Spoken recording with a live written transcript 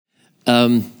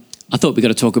I thought we got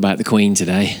to talk about the Queen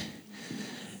today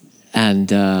and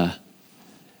her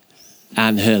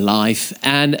life.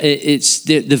 And it's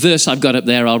the verse I've got up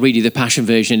there. I'll read you the Passion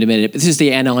Version in a minute. But this is the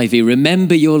NIV.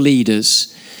 Remember your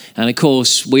leaders. And of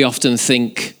course, we often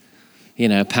think,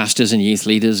 pastors and youth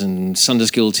leaders and Sunday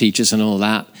school teachers and all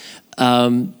that.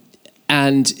 And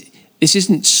this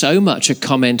isn't so much a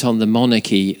comment on the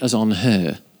monarchy as on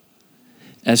her.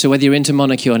 So whether you're into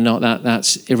monarchy or not,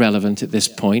 that's irrelevant at this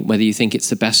point, whether you think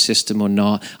it's the best system or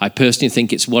not. I personally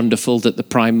think it's wonderful that the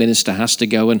Prime Minister has to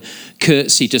go and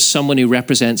curtsy to someone who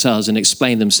represents us and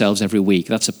explain themselves every week.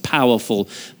 That's a powerful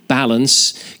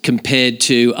balance compared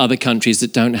to other countries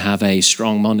that don't have a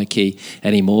strong monarchy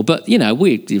anymore. But,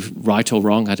 we right or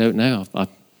wrong, I don't know.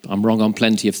 I'm wrong on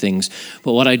plenty of things.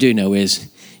 But what I do know is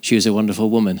she was a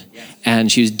wonderful woman,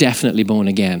 and she was definitely born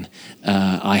again.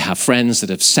 I have friends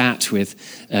that have sat with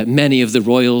many of the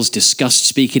royals, discussed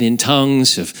speaking in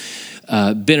tongues, have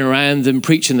been around them,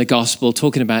 preaching the gospel,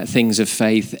 talking about things of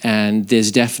faith, and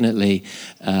there's definitely,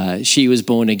 she was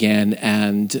born again,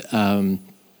 and, I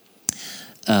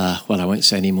won't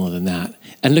say any more than that.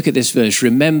 And look at this verse,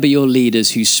 remember your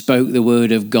leaders who spoke the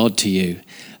word of God to you.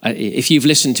 If you've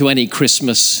listened to any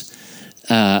Christmas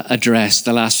address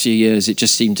the last few years, it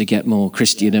just seemed to get more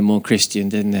Christian and more Christian,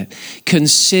 didn't it?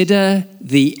 Consider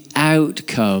the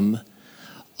outcome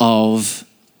of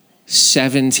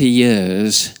 70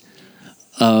 years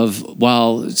of,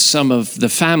 while some of the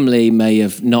family may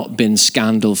have not been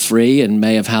scandal-free and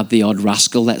may have had the odd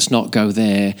rascal, let's not go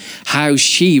there, how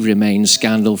she remained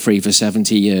scandal-free for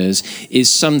 70 years is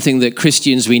something that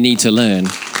Christians we need to learn.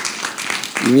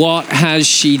 What has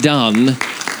she done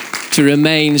to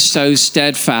remain so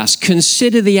steadfast?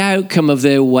 Consider the outcome of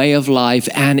their way of life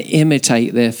and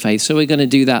imitate their faith. So we're going to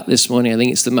do that this morning. I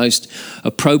think it's the most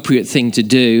appropriate thing to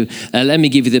do. Let me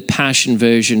give you the Passion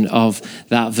Version of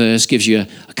that verse. Gives you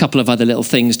a couple of other little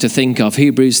things to think of.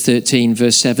 Hebrews 13,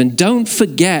 verse 7. Don't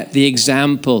forget the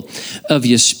example of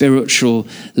your spiritual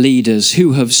leaders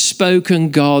who have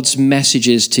spoken God's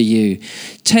messages to you.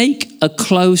 Take a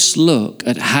close look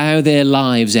at how their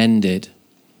lives ended.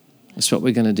 That's what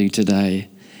we're going to do today.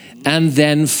 And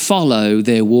then follow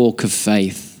their walk of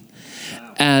faith.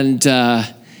 And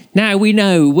now we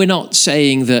know we're not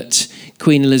saying that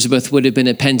Queen Elizabeth would have been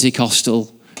a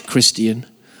Pentecostal Christian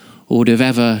or would have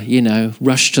ever,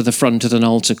 rushed to the front at an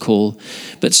altar call.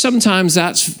 But sometimes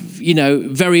that's,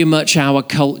 very much our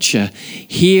culture.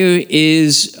 Here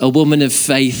is a woman of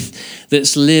faith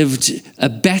that's lived a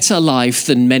better life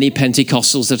than many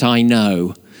Pentecostals that I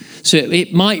know. So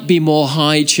it might be more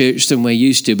high church than we're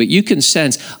used to, but you can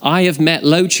sense, I have met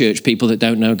low church people that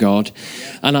don't know God,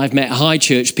 and I've met high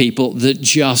church people that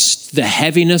just the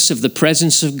heaviness of the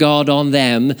presence of God on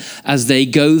them as they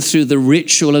go through the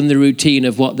ritual and the routine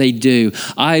of what they do.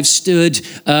 I've stood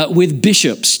with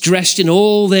bishops dressed in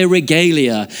all their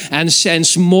regalia and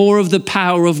sensed more of the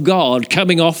power of God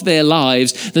coming off their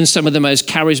lives than some of the most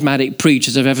charismatic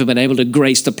preachers I've ever been able to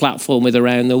grace the platform with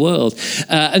around the world.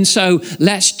 And so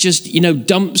let's just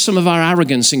dump some of our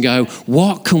arrogance and go,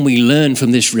 what can we learn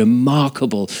from this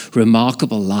remarkable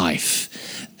life?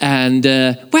 And,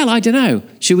 I don't know.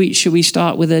 Should we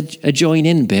start with a join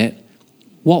in bit?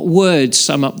 What words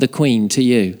sum up the Queen to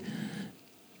you?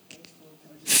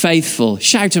 Faithful.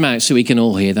 Shout them out so we can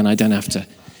all hear, then I don't have to.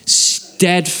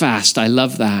 Steadfast. I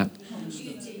love that.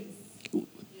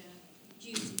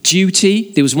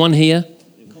 Duty. There was one here.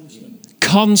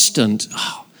 Constant.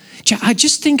 Oh. I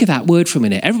just think of that word for a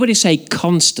minute. Everybody say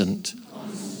constant.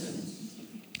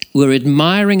 We're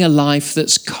admiring a life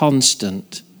that's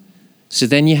constant. So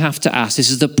then you have to ask, this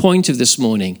is the point of this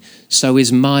morning, so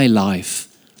is my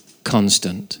life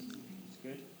constant?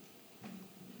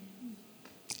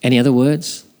 Any other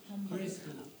words?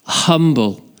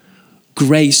 Humble,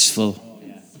 graceful,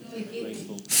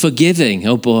 forgiving.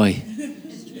 Oh boy.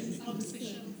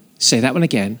 Say that one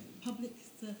again.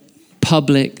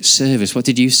 Public service. What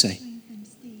did you say?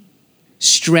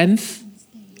 Strength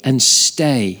and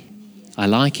stay. I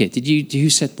like it. Who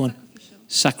said one?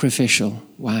 Sacrificial.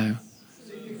 Wow.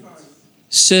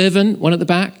 Servant. One at the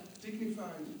back.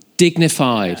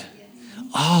 Dignified.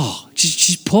 Oh,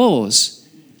 just pause.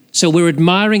 So we're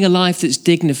admiring a life that's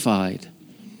dignified.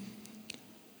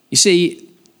 You see,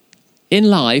 in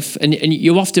life, and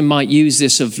you often might use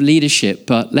this of leadership,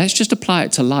 but let's just apply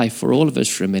it to life for all of us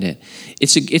for a minute.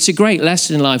 It's a great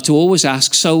lesson in life to always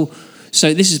ask, so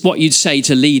this is what you'd say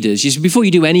to leaders. Before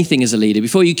you do anything as a leader,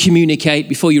 before you communicate,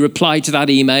 before you reply to that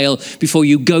email, before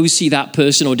you go see that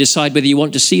person or decide whether you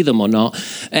want to see them or not,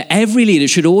 every leader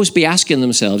should always be asking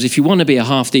themselves, if you want to be a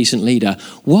half-decent leader,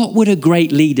 what would a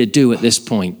great leader do at this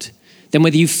point? then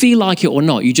whether you feel like it or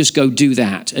not, you just go do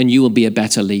that and you will be a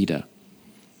better leader.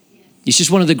 It's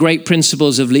just one of the great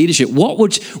principles of leadership. What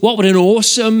would an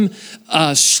awesome,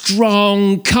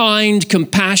 strong, kind,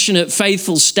 compassionate,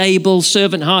 faithful, stable,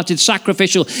 servant-hearted,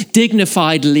 sacrificial,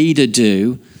 dignified leader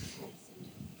do?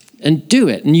 And do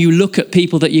it. And you look at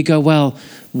people that you go, well,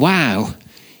 wow,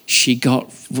 she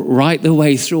got right the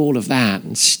way through all of that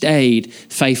and stayed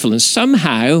faithful. And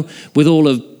somehow, with all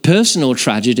of personal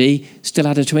tragedy, still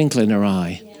had a twinkle in her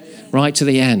eye, right to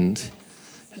the end.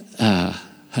 Her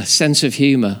sense of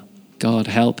humor. God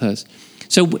help us.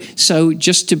 So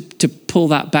just to pull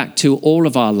that back to all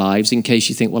of our lives, in case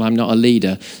you think, well, I'm not a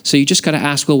leader. So you just got to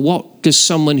ask, well, what does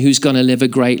someone who's going to live a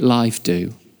great life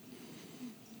do?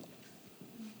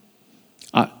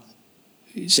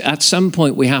 At some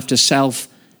point, we have to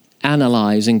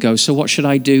self-analyze and go, so what should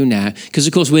I do now? Because,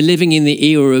 of course, we're living in the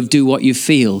era of do what you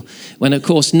feel, when, of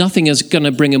course, nothing is going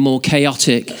to bring a more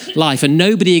chaotic life. And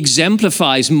nobody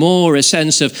exemplifies more a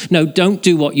sense of, no, don't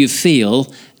do what you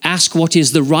feel. Ask what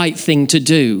is the right thing to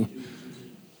do,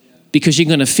 because you're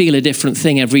going to feel a different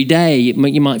thing every day.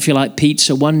 You might feel like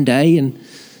pizza one day and,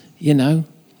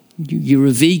 you're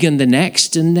a vegan the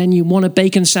next, and then you want a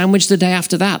bacon sandwich the day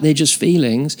after that. They're just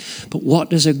feelings. But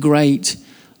what does a great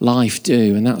life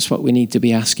do? And that's what we need to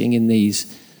be asking in these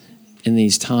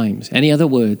times. Any other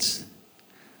words?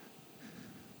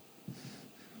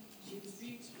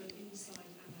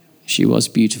 She was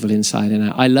beautiful inside and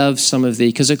out. I love some of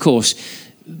because of course,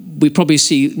 we probably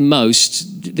see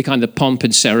most the kind of pomp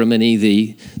and ceremony,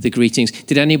 the greetings.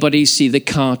 Did anybody see the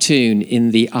cartoon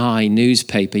in the I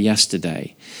newspaper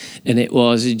yesterday? And it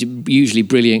was usually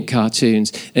brilliant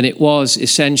cartoons. And it was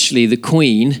essentially the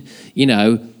Queen,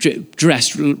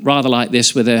 dressed rather like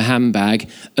this with her handbag,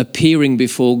 appearing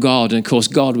before God. And of course,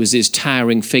 God was this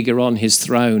towering figure on his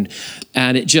throne.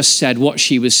 And it just said what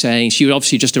she was saying. She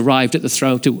obviously just arrived at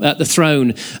the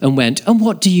throne and went, and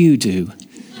what do you do?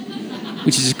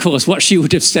 Which is, of course, what she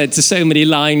would have said to so many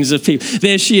lines of people.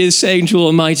 There she is saying to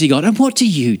Almighty God, and what do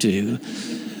you do?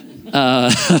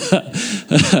 I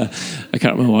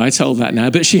can't remember why I told that now,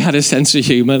 but she had a sense of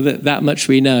humor, that much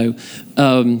we know.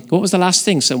 What was the last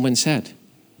thing someone said?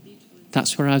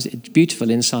 That's where I was,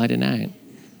 beautiful inside and out.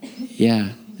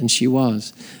 Yeah, and she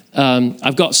was.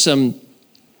 I've got some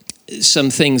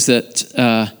things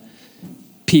that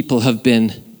people have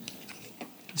been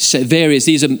various.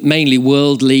 These are mainly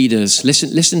world leaders.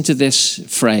 Listen to this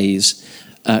phrase: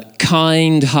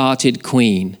 kind-hearted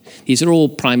queen. These are all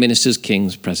prime ministers,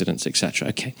 kings, presidents, etc.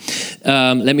 Okay,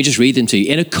 let me just read them to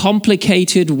you. In a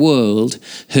complicated world,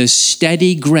 her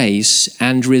steady grace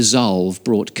and resolve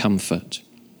brought comfort.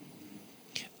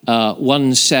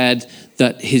 One said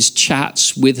that his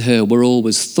chats with her were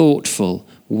always thoughtful,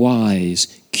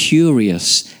 wise,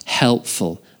 curious,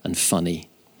 helpful, and funny.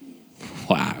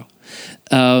 Wow.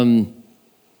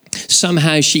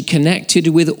 Somehow she connected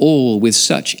with all with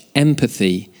such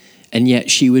empathy, and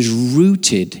yet she was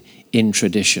rooted in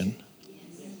tradition.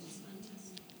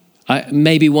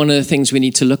 Maybe one of the things we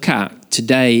need to look at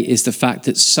today is the fact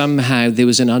that somehow there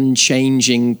was an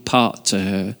unchanging part to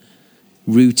her,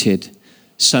 rooted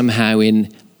somehow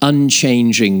in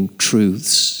unchanging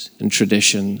truths and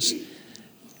traditions,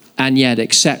 and yet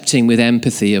accepting with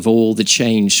empathy of all the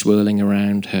change swirling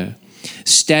around her.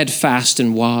 Steadfast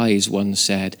and wise, one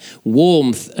said.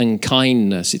 Warmth and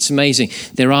kindness. It's amazing.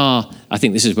 I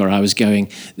think this is where I was going.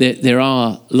 There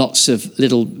are lots of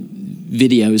little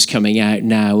videos coming out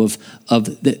now of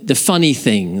the funny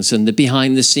things and the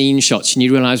behind the scenes shots, and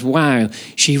you realize, wow,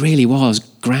 she really was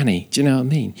Granny. Do you know what I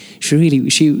mean?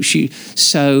 She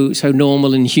so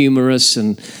normal and humorous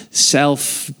and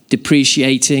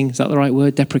self-depreciating. Is that the right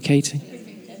word? Deprecating?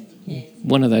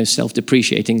 One of those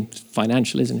self-depreciating,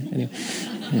 financial, isn't it? Anyway,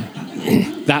 yeah.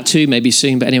 That too, maybe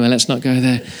soon, but anyway, let's not go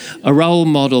there. A role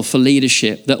model for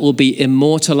leadership that will be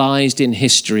immortalized in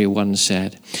history, one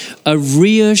said. A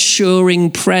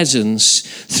reassuring presence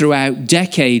throughout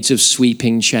decades of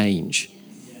sweeping change.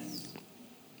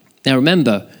 Now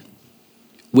remember,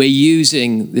 we're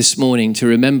using this morning to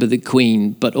remember the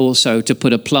Queen, but also to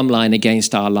put a plumb line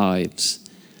against our lives.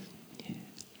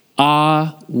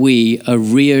 Are we a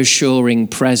reassuring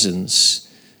presence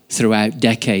throughout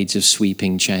decades of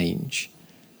sweeping change?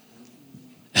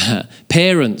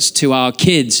 Parents to our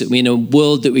kids in a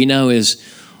world that we know is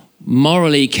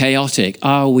morally chaotic,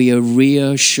 are we a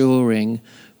reassuring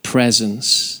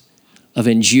presence of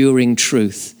enduring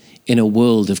truth in a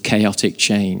world of chaotic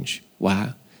change?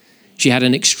 Wow. She had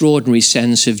an extraordinary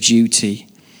sense of duty.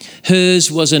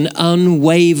 Hers was an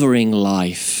unwavering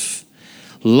life,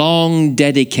 long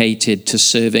dedicated to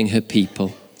serving her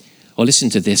people. Or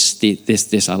listen to this,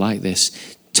 I like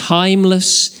this.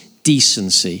 timeless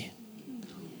decency,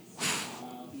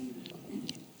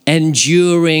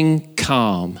 enduring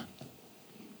calm.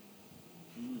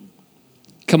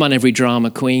 Come on, every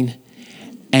drama queen.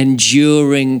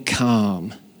 Enduring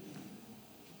calm.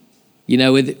 You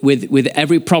know, with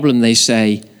every problem they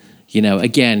say, you know,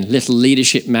 again, little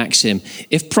leadership maxim.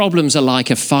 If problems are like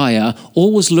a fire,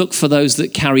 always look for those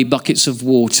that carry buckets of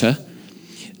water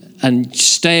and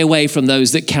stay away from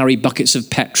those that carry buckets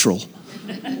of petrol.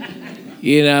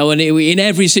 You know, and in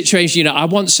every situation, you know, I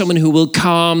want someone who will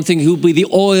calm things, who will be the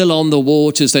oil on the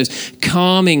waters, those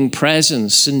calming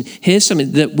presence. And here's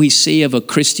something that we see of a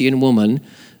Christian woman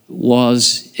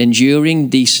was enduring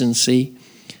decency,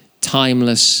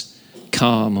 timeless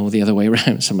calm, or the other way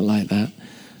around, something like that.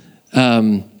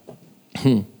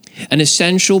 An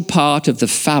essential part of the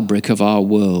fabric of our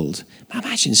world.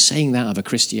 Imagine saying that of a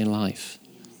Christian life.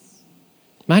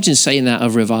 Imagine saying that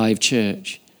of Revived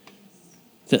Church.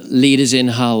 That leaders in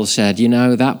Hull said, you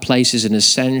know, that place is an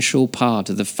essential part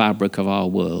of the fabric of our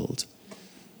world.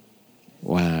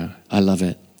 Wow, I love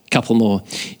it. Couple more.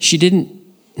 She didn't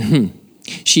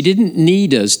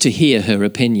need us to hear her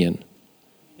opinion.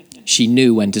 She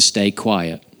knew when to stay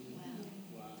quiet.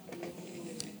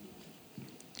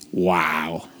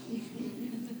 Wow.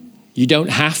 You don't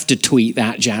have to tweet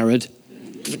that, Jarrod.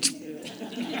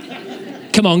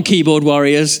 Come on, keyboard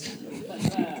warriors.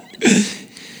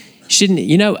 She didn't,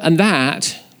 you know, and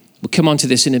that, we'll come on to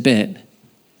this in a bit,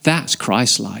 that's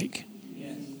Christ-like.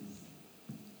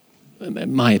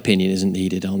 My opinion isn't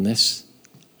needed on this.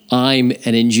 I'm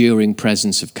an enduring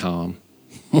presence of calm.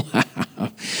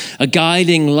 Wow. A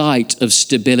guiding light of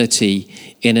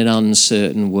stability in an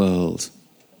uncertain world.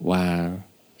 Wow.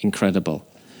 Incredible.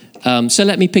 So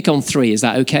let me pick on three. Is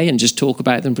that okay? And just talk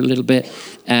about them for a little bit.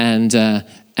 And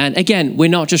again, we're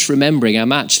not just remembering.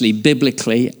 I'm actually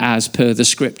biblically, as per the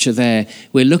scripture there,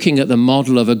 we're looking at the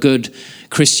model of a good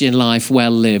Christian life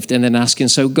well lived and then asking,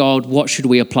 so God, what should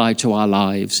we apply to our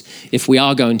lives if we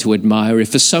are going to admire?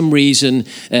 If for some reason,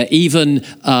 even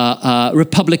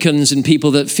Republicans and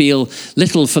people that feel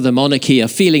little for the monarchy are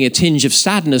feeling a tinge of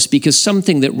sadness because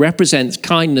something that represents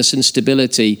kindness and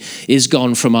stability is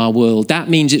gone from our world. That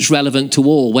means it's relevant to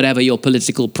all, whatever your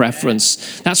political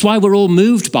preference. That's why we're all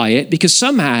moved by it, because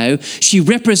somehow she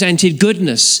represented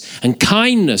goodness and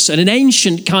kindness and an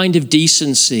ancient kind of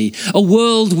decency, a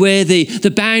world where the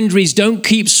boundaries don't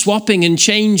keep swapping and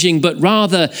changing, but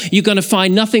rather you're going to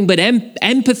find nothing but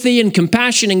empathy and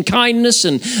compassion and kindness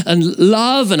and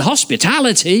love and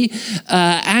hospitality,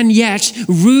 and yet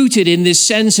rooted in this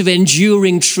sense of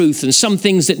enduring truth and some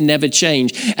things that never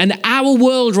change. And our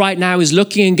world right now is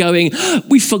looking and going,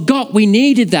 we forgot we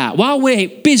needed that. While we're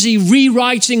busy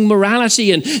rewriting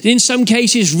morality and in some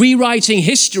cases rewriting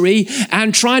history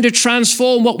and trying to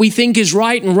transform what we think is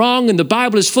right and wrong, and the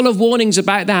Bible is full of warnings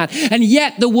about that. And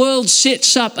yet the world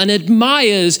sits up and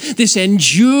admires this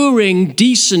enduring,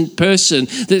 decent person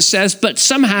that says, but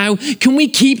somehow, can we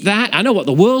keep that? I know what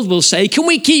the world will say. Can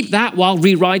we keep that while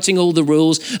rewriting all the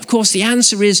rules? Of course, the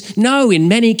answer is no. In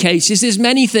many cases, there's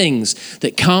many things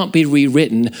that can't be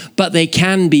rewritten, but they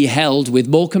can be held with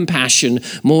more compassion,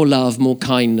 more love, more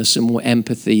kindness, and more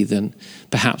empathy than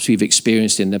perhaps we've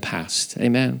experienced in the past.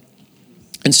 Amen.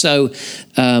 And so,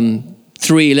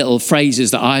 three little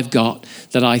phrases that I've got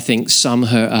that I think sum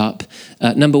her up.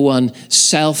 Number one,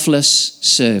 selfless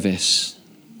service.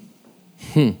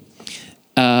 Isn't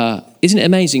it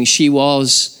amazing? She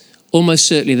was almost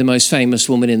certainly the most famous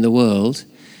woman in the world,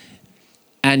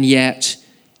 and yet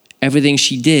everything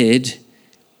she did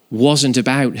wasn't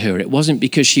about her. It wasn't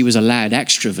because she was a loud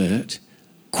extrovert.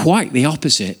 Quite the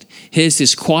opposite. Here's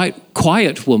this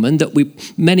quiet woman that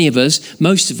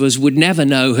most of us would never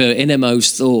know her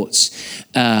innermost thoughts.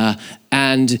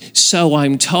 And so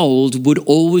I'm told would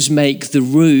always make the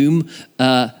room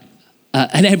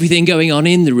and everything going on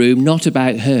in the room not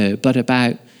about her, but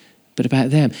about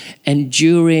them.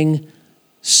 Enduring,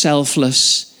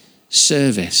 selfless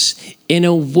service. In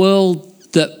a world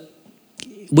that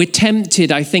we're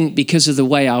tempted, I think, because of the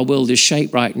way our world is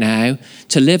shaped right now,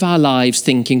 to live our lives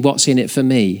thinking, what's in it for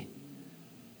me?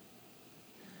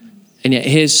 And yet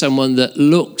here's someone that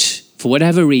looked, for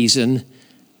whatever reason,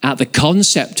 at the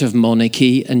concept of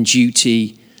monarchy and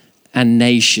duty and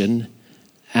nation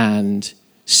and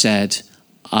said,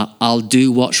 I'll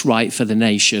do what's right for the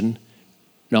nation,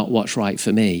 not what's right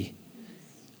for me.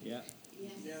 Yeah. Do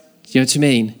you know what I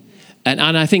mean? And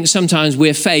I think sometimes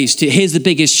we're faced, here's the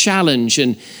biggest challenge,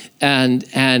 and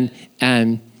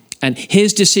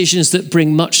here's decisions that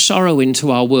bring much sorrow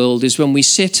into our world, is when we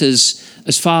sit as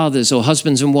fathers or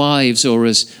husbands and wives or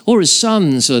as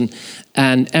sons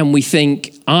and we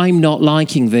think, I'm not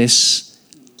liking this,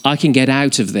 I can get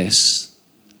out of this.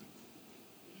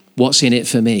 What's in it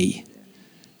for me?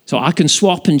 So I can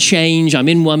swap and change. I'm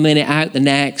in 1 minute, out the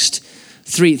next.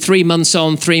 Three months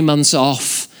on, 3 months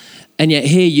off. And yet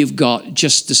here you've got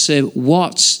just to serve.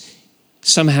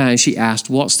 Somehow she asked,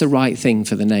 what's the right thing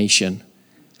for the nation?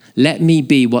 Let me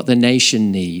be what the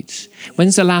nation needs.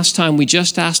 When's the last time we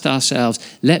just asked ourselves,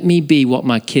 let me be what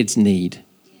my kids need?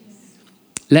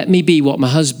 Let me be what my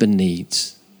husband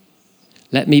needs.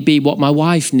 Let me be what my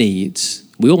wife needs.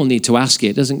 We all need to ask it.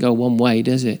 It doesn't go one way,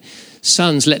 does it?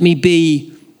 Sons, let me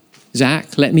be,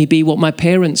 Zach, let me be what my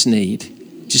parents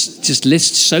need. Just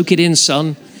soak it in,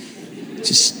 son.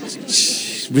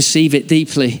 Just receive it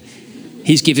deeply.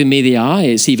 He's giving me the eye.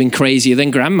 It's even crazier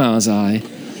than grandma's eye.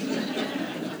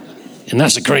 And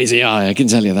that's a crazy eye, I can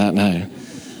tell you that now.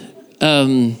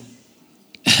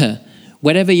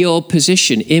 Whatever your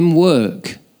position in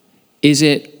work, is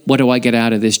it, what do I get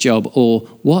out of this job? Or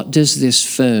what does this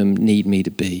firm need me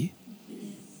to be?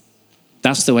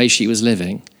 That's the way she was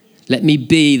living. Let me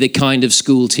be the kind of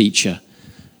school teacher.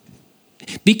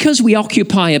 Because we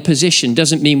occupy a position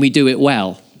doesn't mean we do it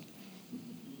well.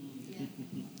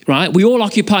 Right? We all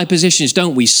occupy positions,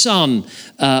 don't we? Son,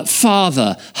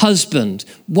 father, husband,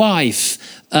 wife,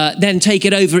 then take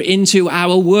it over into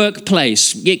our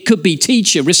workplace. It could be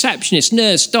teacher, receptionist,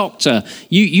 nurse, doctor.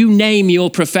 You name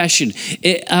your profession.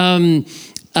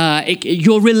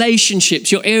 Your relationships,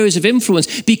 your areas of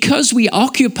influence. Because we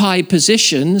occupy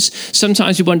positions,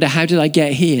 sometimes we wonder, how did I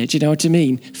get here? Do you know what I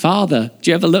mean? Father,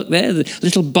 do you ever look there? The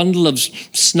little bundle of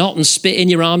snot and spit in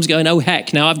your arms going, oh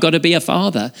heck, now I've got to be a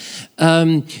father.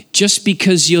 Just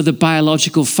because you're the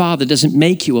biological father doesn't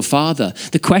make you a father.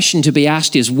 The question to be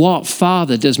asked is, what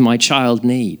father does my child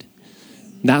need?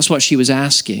 That's what she was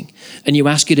asking. And you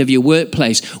ask it of your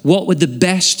workplace. What would the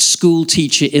best school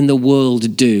teacher in the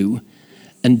world do?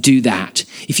 And do that.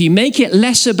 If you make it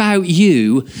less about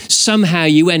you, somehow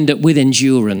you end up with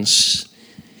endurance.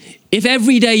 If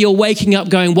every day you're waking up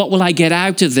going, what will I get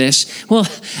out of this? Well,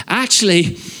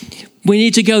 actually, we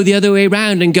need to go the other way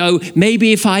around and go,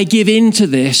 maybe if I give in to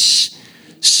this,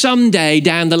 someday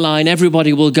down the line,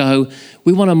 everybody will go,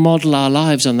 we want to model our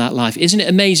lives on that life. Isn't it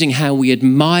amazing how we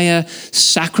admire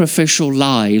sacrificial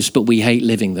lives, but we hate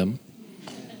living them?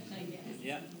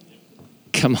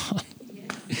 Come on.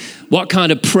 What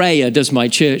kind of prayer does my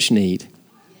church need?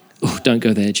 Oh, don't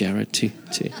go there, Jarrod.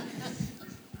 Too.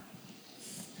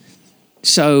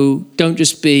 So don't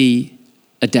just be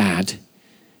a dad.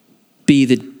 Be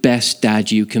the best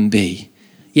dad you can be.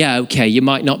 Yeah, okay, you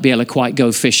might not be able to quite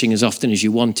go fishing as often as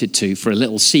you wanted to for a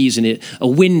little season, a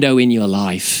window in your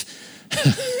life.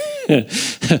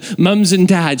 Mums and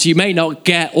dads, you may not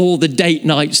get all the date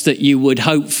nights that you would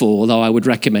hope for, although I would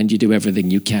recommend you do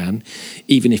everything you can.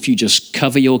 Even if you just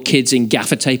cover your kids in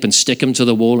gaffer tape and stick them to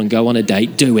the wall and go on a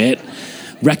date, do it.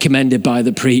 Recommended by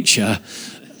the preacher.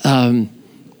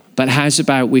 But how's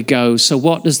about we go, so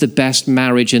what does the best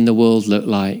marriage in the world look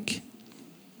like?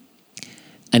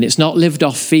 And it's not lived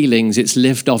off feelings, it's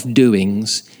lived off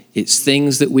doings. It's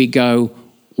things that we go,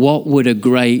 what would a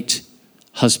great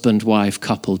husband-wife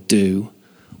couple do?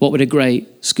 What would a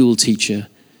great school teacher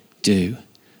do?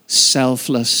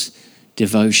 Selfless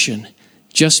devotion.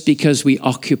 Just because we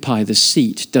occupy the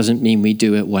seat doesn't mean we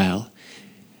do it well.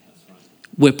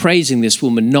 We're praising this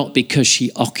woman not because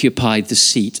she occupied the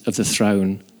seat of the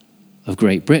throne of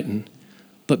Great Britain,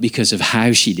 but because of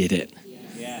how she did it.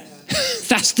 Yes.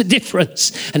 That's the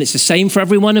difference. And it's the same for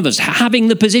every one of us. Having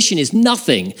the position is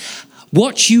nothing.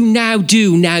 What you now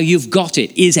do, now you've got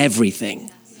it, is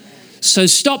everything. So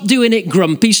stop doing it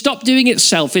grumpy, stop doing it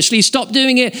selfishly, stop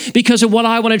doing it because of what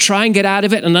I want to try and get out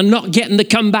of it and I'm not getting the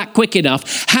comeback quick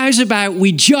enough. How's about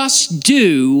we just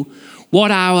do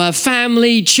what our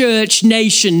family, church,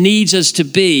 nation needs us to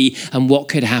be, and what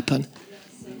could happen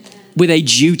with a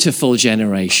dutiful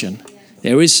generation?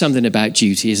 There is something about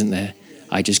duty, isn't there?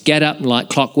 I just get up and like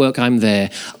clockwork, I'm there.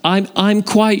 I'm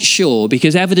quite sure,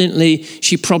 because evidently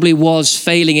she probably was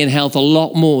failing in health a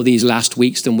lot more these last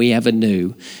weeks than we ever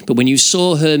knew. But when you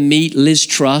saw her meet Liz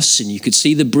Truss and you could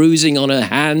see the bruising on her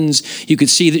hands, you could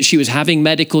see that she was having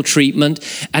medical treatment.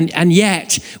 And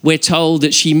yet we're told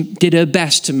that she did her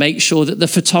best to make sure that the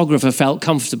photographer felt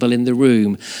comfortable in the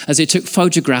room as they took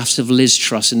photographs of Liz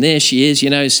Truss. And there she is,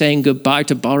 saying goodbye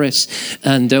to Boris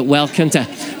and welcome to...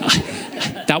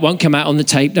 That won't come out on the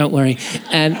tape, don't worry.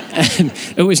 And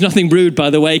it was nothing rude, by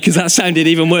the way, because that sounded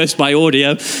even worse by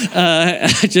audio.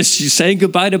 Just saying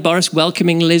goodbye to Boris,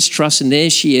 welcoming Liz Truss, and there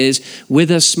she is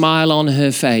with a smile on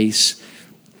her face,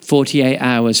 48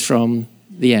 hours from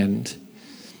the end.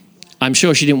 I'm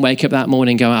sure she didn't wake up that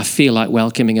morning and go, I feel like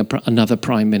welcoming another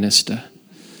prime minister.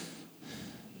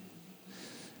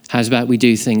 How's about we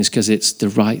do things because it's the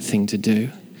right thing to do?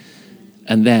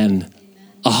 And then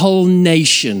a whole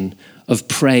nation of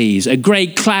praise, a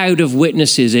great cloud of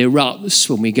witnesses erupts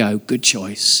when we go, good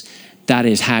choice. That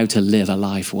is how to live a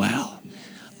life well.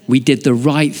 We did the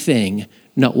right thing,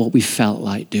 not what we felt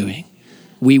like doing.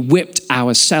 We whipped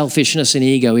our selfishness and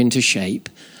ego into shape,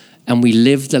 and we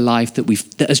lived the life that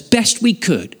as best we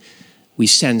could, we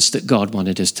sensed that God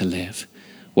wanted us to live.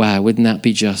 Wow, wouldn't that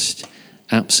be just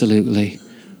absolutely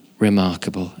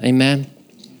remarkable? Amen.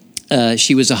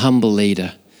 She was a humble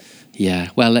leader. Yeah,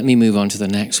 well, let me move on to the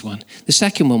next one. The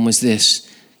second one was this,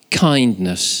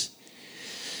 kindness.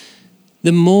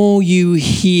 The more you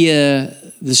hear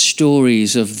the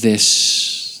stories of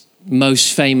this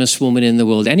most famous woman in the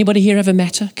world, anybody here ever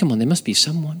met her? Come on, there must be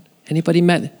someone. Anybody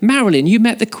met? Marilyn, you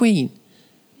met the Queen.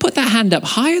 Put that hand up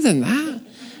higher than that.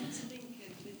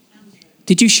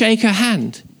 Did you shake her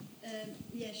hand?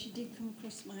 Yeah, she did come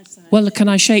across my side. Well, can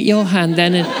I shake your hand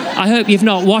then? And I hope you've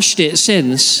not washed it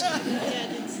since.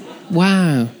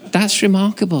 Wow, that's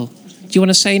remarkable. Do you want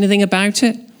to say anything about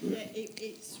it? Yeah,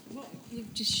 it's what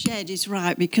you've just shared is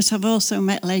right, because I've also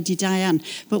met Lady Diane.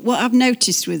 But what I've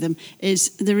noticed with them is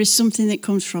there is something that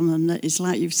comes from them that is,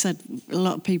 like you've said, a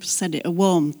lot of people said it, a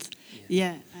warmth.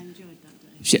 Yeah, I enjoyed that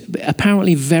day. She,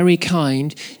 apparently very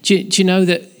kind. Do you know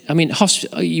that, I mean,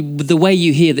 the way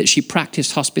you hear that she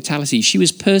practiced hospitality, she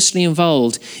was personally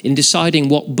involved in deciding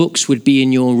what books would be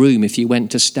in your room if you went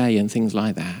to stay and things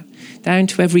like that, down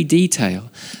to every detail.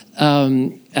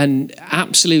 And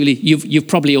absolutely, you've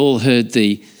probably all heard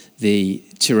the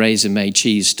Theresa May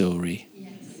cheese story.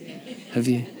 Yes. Have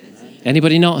you?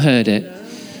 Anybody not heard it?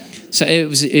 So it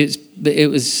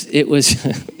was.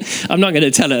 I'm not going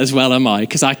to tell it as well, am I?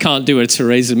 Because I can't do a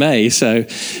Theresa May. So,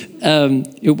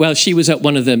 well, she was at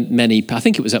one of the many. I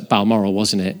think it was at Balmoral,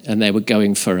 wasn't it? And they were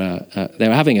going for they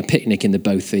were having a picnic in the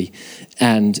Bothy,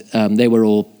 and they were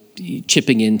all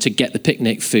chipping in to get the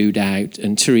picnic food out.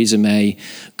 And Theresa May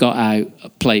got out a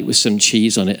plate with some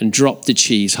cheese on it and dropped the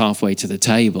cheese halfway to the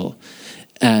table.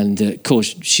 And of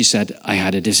course, she said, "I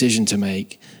had a decision to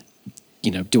make. You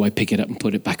know, do I pick it up and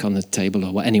put it back on the table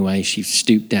or what?" Anyway, she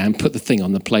stooped down, put the thing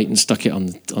on the plate and stuck it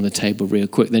on the table real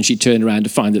quick. Then she turned around to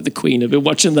find that the Queen had been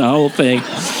watching the whole thing.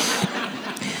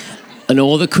 And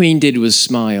all the Queen did was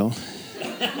smile.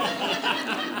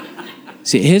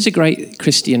 See, here's a great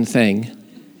Christian thing.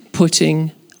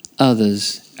 Putting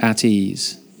others at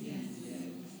ease.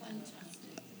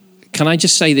 Can I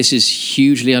just say this is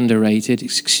hugely underrated,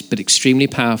 but extremely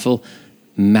powerful?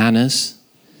 Manners.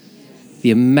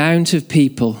 The amount of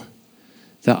people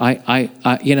that I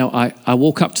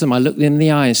walk up to them, I look them in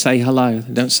the eye and say hello.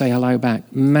 Don't say hello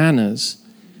back. Manners,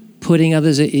 putting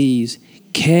others at ease,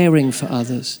 caring for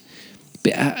others.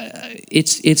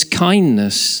 It's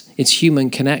kindness, it's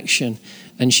human connection.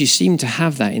 And she seemed to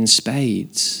have that in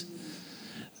spades.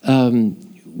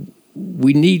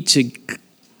 We need to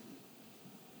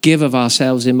give of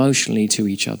ourselves emotionally to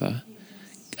each other.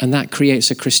 And that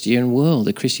creates a Christian world,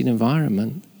 a Christian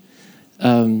environment.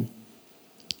 One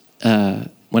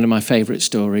of my favorite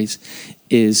stories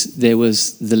is there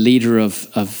was the leader of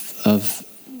a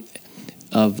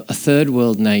third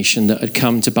world nation that had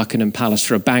come to Buckingham Palace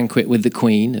for a banquet with the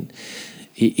Queen, and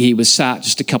he was sat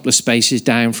just a couple of spaces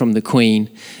down from the Queen,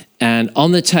 and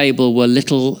on the table were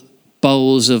little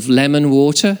bowls of lemon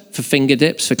water for finger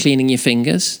dips, for cleaning your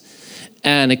fingers.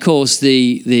 And of course,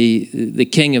 the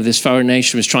king of this foreign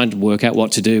nation was trying to work out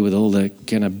what to do with all the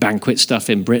kind of banquet stuff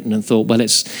in Britain, and thought, well,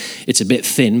 it's a bit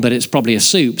thin, but it's probably a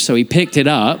soup. So he picked it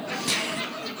up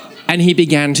and he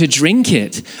began to drink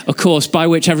it, of course, by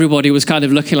which everybody was kind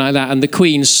of looking like that. And the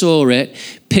Queen saw it,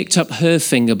 picked up her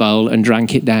finger bowl and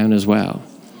drank it down as well.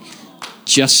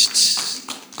 Just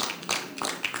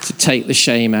to take the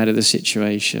shame out of the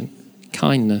situation.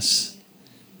 Kindness.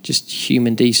 Just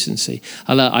human decency.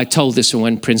 I told this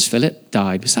when Prince Philip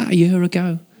died. Was that a year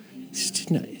ago?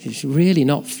 It's really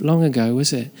not long ago,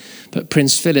 was it? But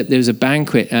Prince Philip, there was a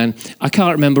banquet, and I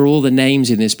can't remember all the names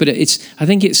in this, but I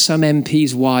think it's some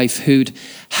MP's wife who'd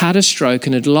had a stroke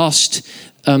and had lost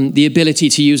the ability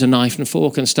to use a knife and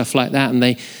fork and stuff like that.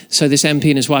 And so this MP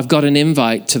and his wife got an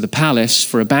invite to the palace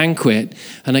for a banquet.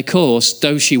 And of course,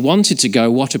 though she wanted to go,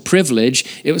 what a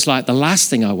privilege, it was like, the last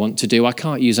thing I want to do, I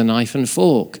can't use a knife and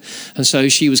fork. And so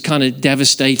she was kind of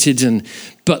devastated,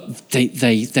 but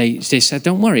they said,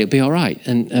 don't worry, it'll be all right.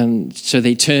 And so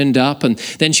they turned up, and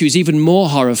then she was even more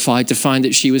horrified to find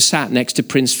that she was sat next to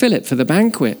Prince Philip for the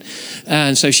banquet.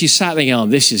 And so she sat thinking, oh,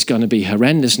 this is going to be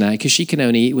horrendous now, because she can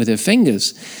only eat with her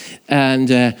fingers. And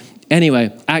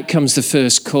Anyway, out comes the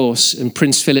first course, and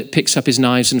Prince Philip picks up his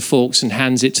knives and forks and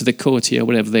hands it to the courtier,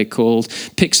 whatever they're called,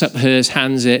 picks up hers,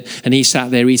 hands it, and he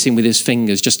sat there eating with his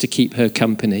fingers just to keep her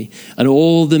company. And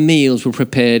all the meals were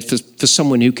prepared for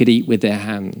someone who could eat with their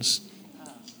hands.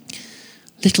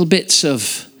 Little bits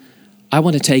of, I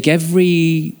want to take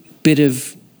every bit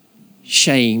of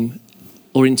shame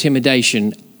or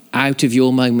intimidation out of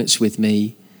your moments with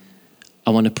me. I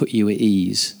want to put you at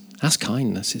ease. That's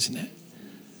kindness, isn't it?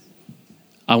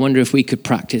 I wonder if we could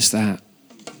practice that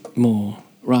more,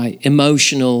 right?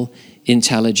 Emotional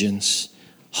intelligence,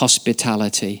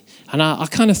 hospitality. And I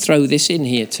kind of throw this in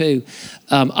here too.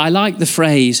 I like the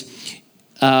phrase,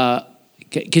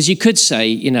 because you could say,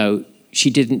 you know, she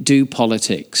didn't do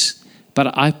politics,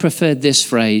 but I preferred this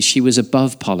phrase, she was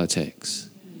above politics.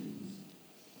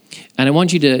 And I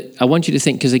want you to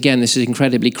think, because again, this is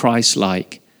incredibly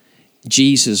Christ-like.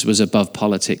 Jesus was above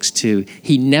politics too.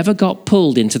 He never got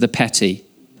pulled into the petty.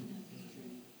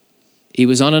 He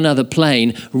was on another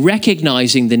plane,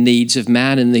 recognizing the needs of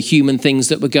man and the human things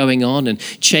that were going on and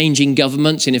changing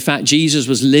governments. And in fact, Jesus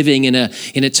was living in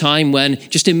a time when,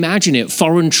 just imagine it,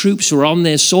 foreign troops were on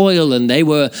their soil and they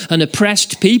were an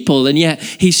oppressed people. And yet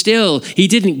he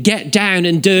didn't get down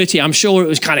and dirty. I'm sure it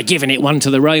was kind of giving it one to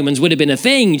the Romans would have been a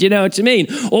thing. Do you know what I mean?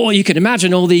 Or you could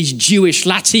imagine all these Jewish,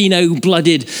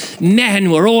 Latino-blooded men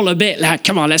were all a bit like,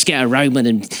 come on, let's get a Roman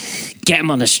and get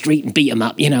them on the street and beat them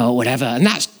up, you know, or whatever. And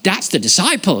that's the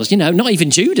disciples, you know, not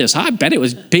even Judas. I bet it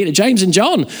was Peter, James, and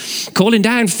John calling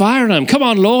down fire on them. Come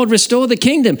on, Lord, restore the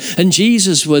kingdom. And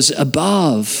Jesus was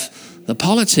above the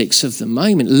politics of the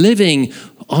moment, living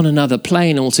on another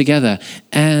plane altogether.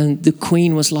 And the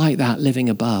Queen was like that, living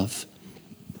above.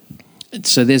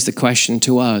 So there's the question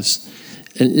to us.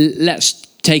 Let's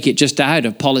take it just out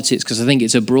of politics, because I think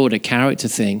it's a broader character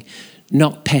thing.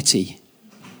 Not petty,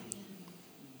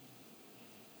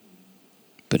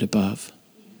 but above.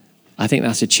 I think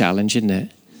that's a challenge, isn't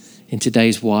it? In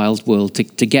today's wild world, to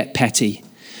get petty,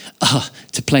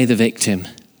 to play the victim,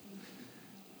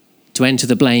 to enter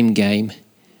the blame game,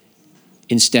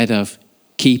 instead of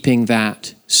keeping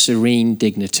that serene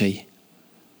dignity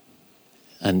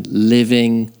and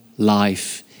living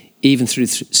life, even through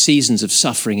seasons of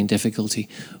suffering and difficulty,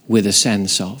 with a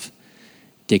sense of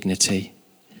dignity.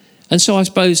 And so I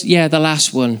suppose, the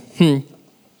last one,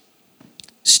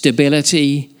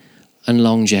 stability and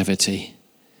longevity.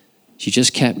 She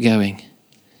just kept going.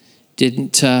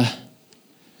 Didn't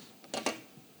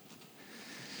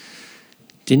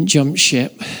jump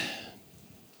ship,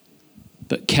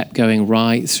 but kept going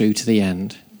right through to the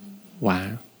end.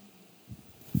 Wow.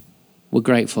 We're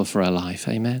grateful for her life.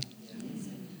 Amen.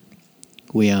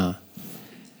 We are.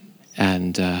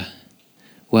 And,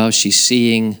 she's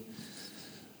seeing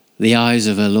the eyes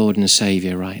of her Lord and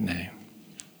Savior right now.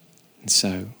 And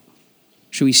so,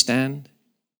 should we stand?